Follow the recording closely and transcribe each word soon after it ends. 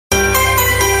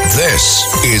This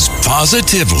is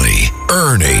Positively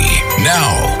Ernie.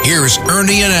 Now, here's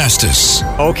Ernie Anastas.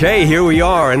 Okay, here we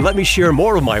are, and let me share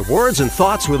more of my words and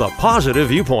thoughts with a positive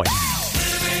viewpoint.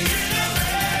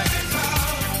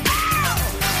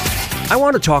 I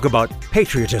want to talk about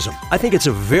patriotism. I think it's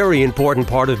a very important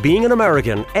part of being an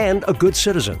American and a good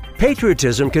citizen.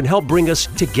 Patriotism can help bring us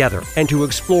together and to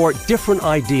explore different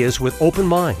ideas with open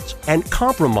minds and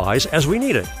compromise as we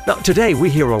need it. Now, today we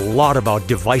hear a lot about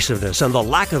divisiveness and the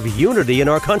lack of unity in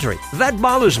our country. That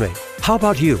bothers me. How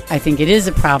about you? I think it is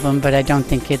a problem, but I don't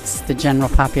think it's the general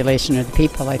population or the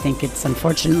people. I think it's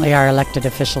unfortunately our elected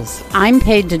officials. I'm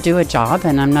paid to do a job,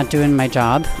 and I'm not doing my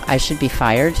job. I should be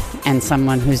fired, and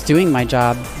someone who's doing my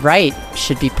job right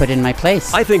should be put in my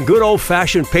place. I think good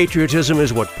old-fashioned patriotism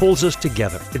is what pulls us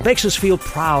together. It makes us feel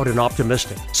proud and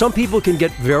optimistic. Some people can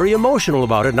get very emotional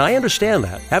about it, and I understand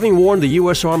that. Having worn the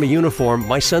U.S. Army uniform,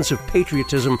 my sense of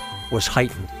patriotism was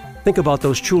heightened. Think about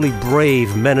those truly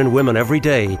brave men and women every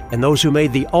day and those who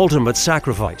made the ultimate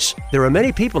sacrifice. There are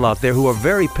many people out there who are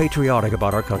very patriotic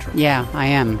about our country. Yeah, I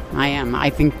am.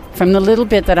 I think from the little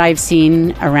bit that I've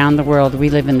seen around the world, we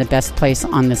live in the best place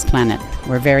on this planet.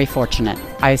 We're very fortunate.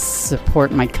 I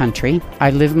support my country.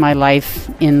 I live my life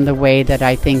in the way that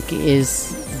I think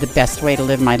is the best way to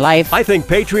live my life. I think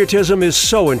patriotism is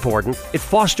so important. It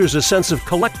fosters a sense of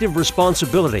collective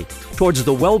responsibility towards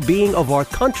the well-being of our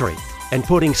country and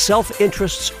putting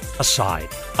self-interests aside.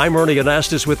 I'm Ernie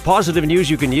Anastas with positive news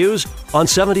you can use on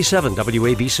 77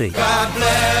 WABC. God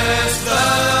bless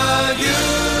the USA.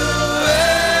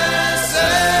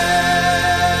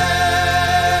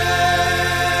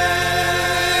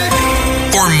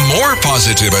 For more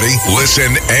positivity,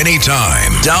 listen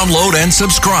anytime. Download and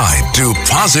subscribe to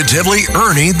Positively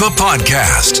Ernie the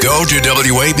podcast. Go to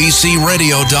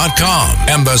WABCRadio.com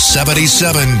and the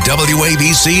 77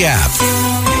 WABC app.